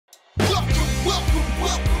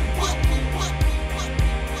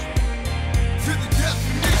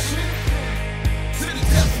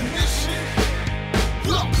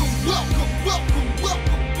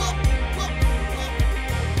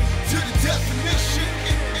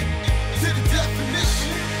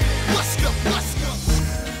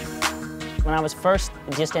When I was first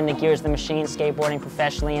just in the gears of the machine, skateboarding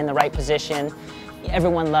professionally in the right position,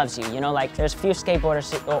 everyone loves you, you know, like there's few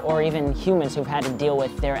skateboarders or even humans who've had to deal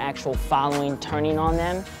with their actual following turning on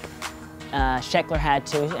them. Sheckler had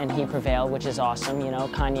to, and he prevailed, which is awesome, you know,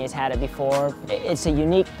 Kanye's had it before. It's a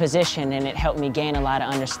unique position, and it helped me gain a lot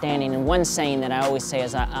of understanding. And one saying that I always say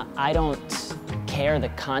is I don't care the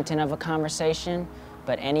content of a conversation,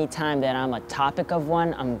 but any time that I'm a topic of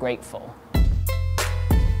one, I'm grateful.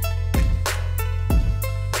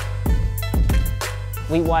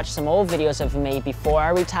 We watched some old videos of me before I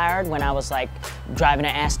retired, when I was like driving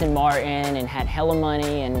an Aston Martin and had hella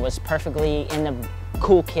money and was perfectly in the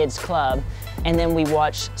cool kids club. And then we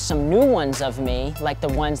watched some new ones of me, like the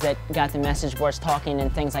ones that got the message boards talking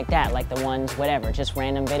and things like that, like the ones, whatever, just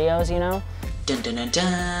random videos, you know? Dun dun dun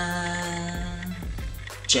dun.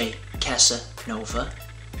 J. Casanova.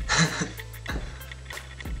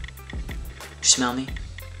 You smell me?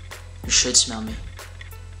 You should smell me.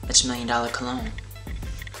 It's $1 million cologne.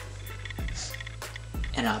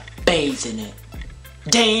 And I bathe in it.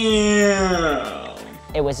 Damn!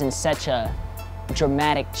 It was in such a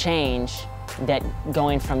dramatic change that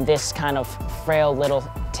going from this kind of frail little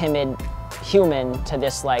timid human to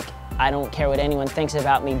this like, I don't care what anyone thinks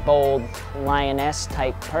about me, bold lioness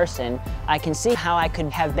type person, I can see how I could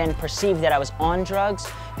have been perceived that I was on drugs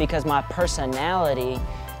because my personality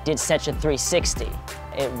did such a 360.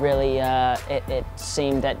 It really, it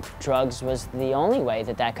seemed that drugs was the only way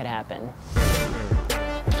that that could happen.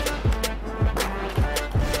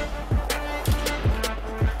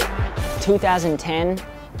 In 2010,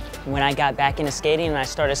 when I got back into skating and I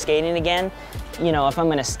started skating again, you know, if I'm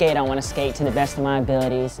gonna skate, I wanna skate to the best of my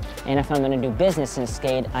abilities. And if I'm gonna do business in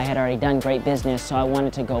skate, I had already done great business, so I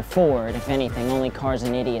wanted to go forward. If anything, only cars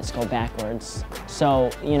and idiots go backwards.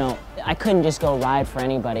 So, you know, I couldn't just go ride for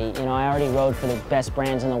anybody. You know, I already rode for the best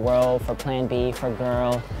brands in the world, for Plan B, for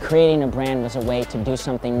Girl. Creating a brand was a way to do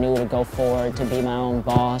something new, to go forward, to be my own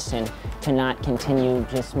boss, and to not continue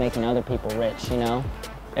just making other people rich, you know?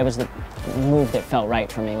 It was the move that felt right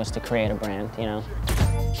for me, was to create a brand, you know?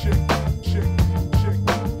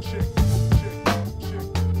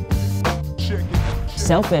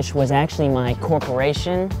 Selfish was actually my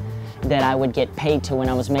corporation that I would get paid to when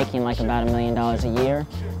I was making like about $1 million a year.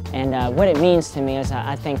 And what it means to me is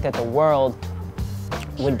I think that the world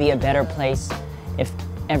would be a better place if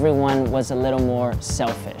everyone was a little more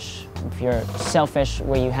selfish. If you're selfish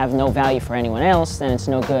where you have no value for anyone else, then it's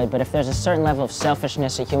no good. But if there's a certain level of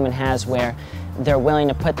selfishness a human has where they're willing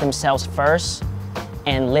to put themselves first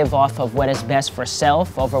and live off of what is best for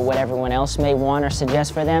self over what everyone else may want or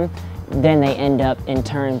suggest for them, then they end up in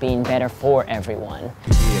turn being better for everyone.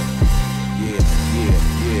 Yeah.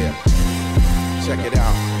 Check it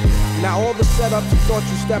out. Now all the setups you thought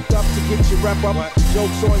you stepped up to get your rep up,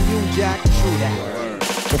 joke's on you, Jack. True that.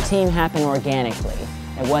 The team happened organically.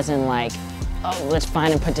 It wasn't like, oh, let's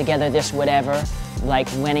find and put together this whatever. Like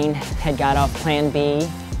Wenning had got off Plan B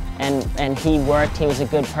and he worked. He was a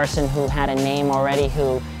good person who had a name already,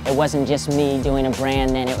 who it wasn't just me doing a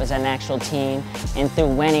brand, then it was an actual team. And through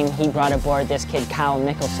Wenning, he brought aboard this kid, Kyle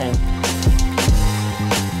Nicholson,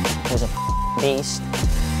 who's a beast.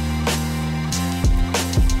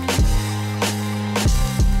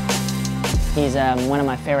 He's one of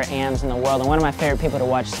my favorite AMs in the world and one of my favorite people to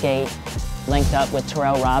watch skate. Linked up with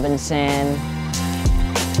Terrell Robinson.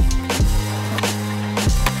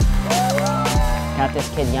 Got this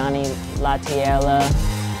kid, Yanni Latiella.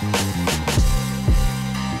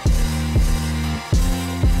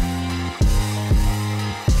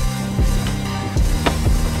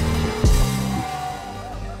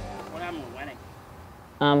 What happened with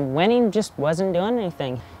Wenning? Wenning just wasn't doing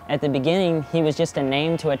anything. At the beginning, he was just a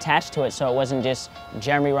name to attach to it, so it wasn't just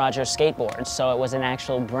Jereme Rogers skateboards, so it was an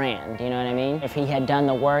actual brand, you know what I mean? If he had done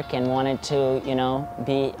the work and wanted to, you know,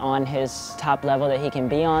 be on his top level that he can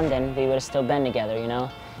be on, then we would have still been together, you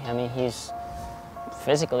know? I mean, he's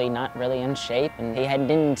physically not really in shape, and he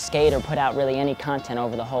didn't skate or put out really any content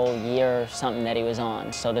over the whole year or something that he was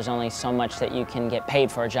on, so there's only so much that you can get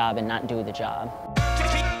paid for a job and not do the job.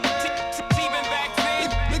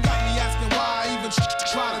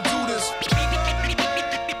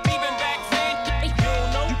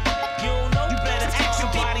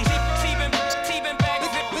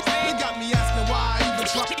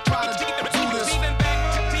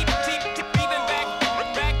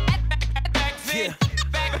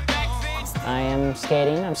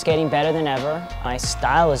 I'm skating better than ever. My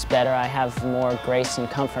style is better. I have more grace and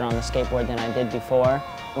comfort on the skateboard than I did before.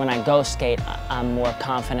 When I go skate, I'm more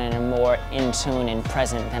confident and more in tune and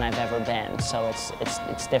present than I've ever been. So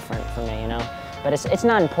it's different for me, you know? But it's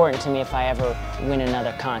not important to me if I ever win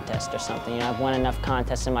another contest or something. You know, I've won enough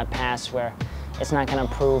contests in my past where it's not gonna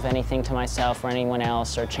prove anything to myself or anyone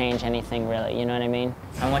else or change anything really, you know what I mean?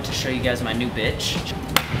 I want to show you guys my new bitch.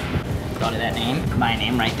 Thought of that name. My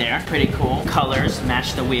name right there. Pretty cool. Colors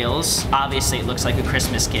match the wheels. Obviously it looks like a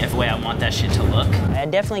Christmas gift, the way I want that shit to look. I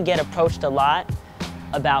definitely get approached a lot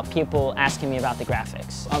about people asking me about the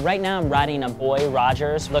graphics. Right now I'm riding a boy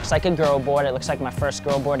Rogers. Looks like a girl board. It looks like my first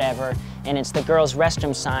girl board ever. And it's the girls'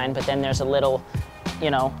 restroom sign, but then there's a little,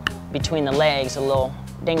 you know, between the legs, a little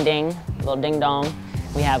ding ding, a little ding dong.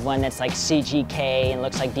 We have one that's like CGK and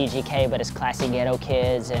looks like DGK, but it's Classy Ghetto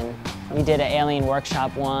Kids. And we did an Alien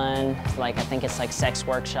Workshop one, like I think it's like Sex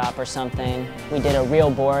Workshop or something. We did a real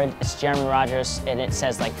board, it's Jereme Rogers, and it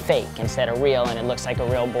says like fake instead of real, and it looks like a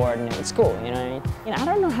real board, and it's cool, you know what I mean? You know, I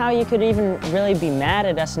don't know how you could even really be mad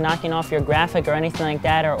at us knocking off your graphic or anything like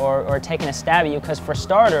that, or taking a stab at you, because for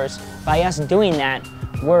starters, by us doing that,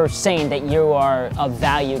 we're saying that you are of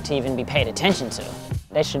value to even be paid attention to.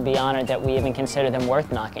 They should be honored that we even consider them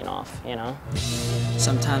worth knocking off, you know?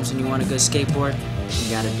 Sometimes when you want a good skateboard,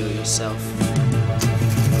 you gotta do it yourself.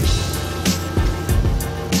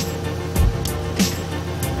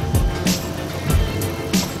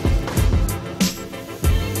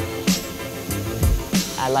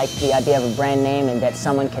 I like the idea of a brand name and that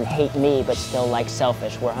someone can hate me but still like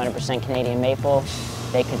Selfish. We're 100% Canadian maple.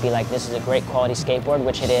 They could be like, this is a great quality skateboard,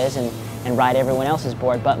 which it is, and ride everyone else's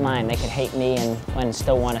board but mine. They could hate me and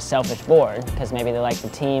still want a Selfish board because maybe they like the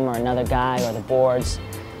team or another guy or the boards.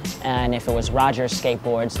 And if it was Rogers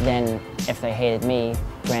skateboards, then if they hated me,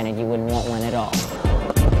 granted you wouldn't want one at all.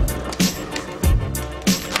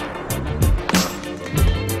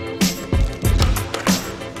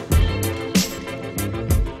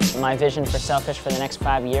 My vision for Selfish for the next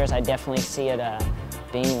 5 years, I definitely see it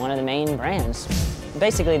being one of the main brands.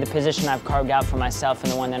 Basically, the position I've carved out for myself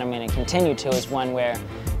and the one that I'm going to continue to is one where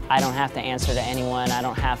I don't have to answer to anyone. I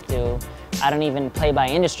don't even play by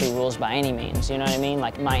industry rules by any means, you know what I mean?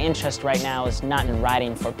 Like, my interest right now is not in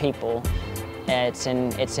riding for people. It's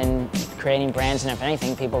in creating brands and, if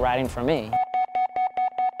anything, people riding for me.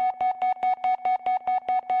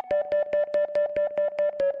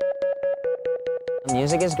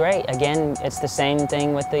 Music is great. Again, it's the same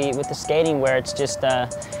thing with the skating, where it's just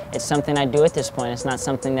it's something I do at this point. It's not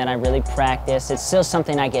something that I really practice. It's still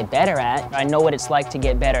something I get better at. I know what it's like to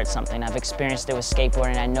get better at something. I've experienced it with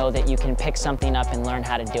skateboarding. I know that you can pick something up and learn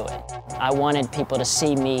how to do it. I wanted people to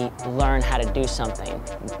see me learn how to do something.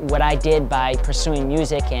 What I did by pursuing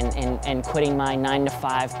music and quitting my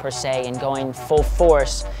 9-to-5 per se and going full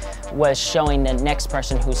force was showing the next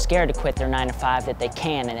person who's scared to quit their 9-to-5 that they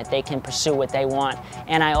can and that they can pursue what they want.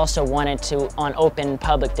 And I also wanted to, on open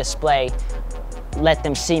public display, let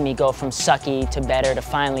them see me go from sucky to better to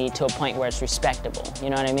finally to a point where it's respectable. You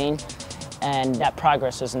know what I mean? And that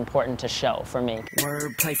progress was important to show for me.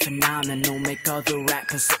 Wordplay phenomenal, make other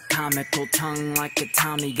rappers look comical. Tongue like a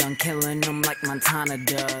Tommy gun, killing them like Montana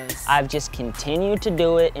does. I've just continued to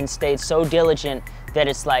do it and stayed so diligent that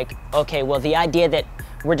it's like, okay, well, the idea that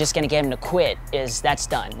we're just gonna get him to quit that's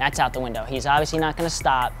done. That's out the window. He's obviously not gonna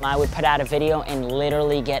stop. I would put out a video and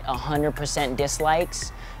literally get 100%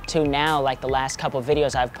 dislikes to now, like the last couple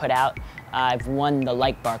videos I've put out, I've won the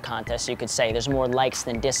like bar contest, you could say. There's more likes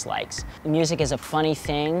than dislikes. Music is a funny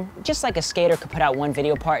thing. Just like a skater could put out one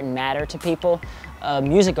video part and matter to people, a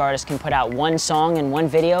music artist can put out one song and one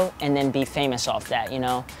video and then be famous off that, you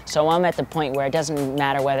know? So I'm at the point where it doesn't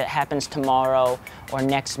matter whether it happens tomorrow or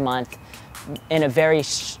next month. In a very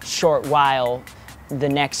short while, the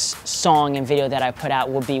next song and video that I put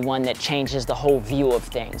out will be one that changes the whole view of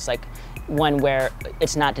things. Like one where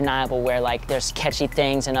it's not deniable, where like there's catchy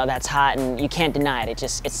things and oh, that's hot and you can't deny it.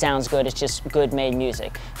 It sounds good, it's just good made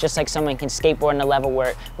music. Just like someone can skateboard on a level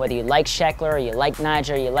where whether you like Sheckler or you like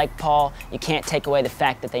Nigel or you like Paul, you can't take away the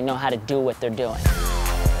fact that they know how to do what they're doing.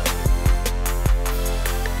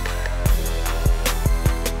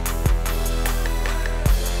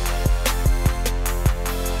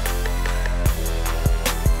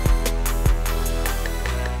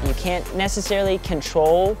 You can't necessarily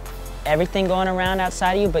control everything going around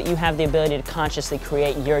outside of you, but you have the ability to consciously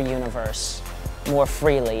create your universe more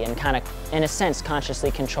freely and kind of, in a sense,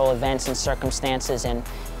 consciously control events and circumstances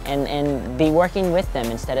and be working with them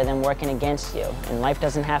instead of them working against you. And life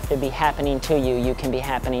doesn't have to be happening to you, you can be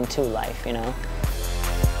happening to life, you know?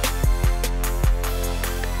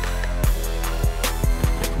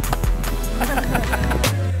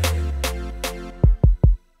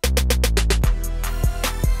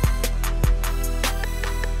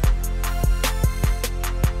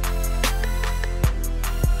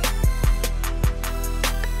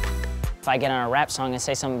 If I get on a rap song and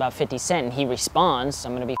say something about 50 Cent and he responds,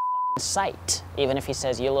 I'm gonna be fucking psyched. Even if he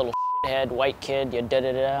says, you little shithead white kid, you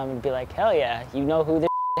da-da-da, I'm gonna be like, hell yeah, you know who this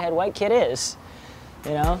shithead white kid is,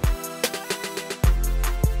 you know?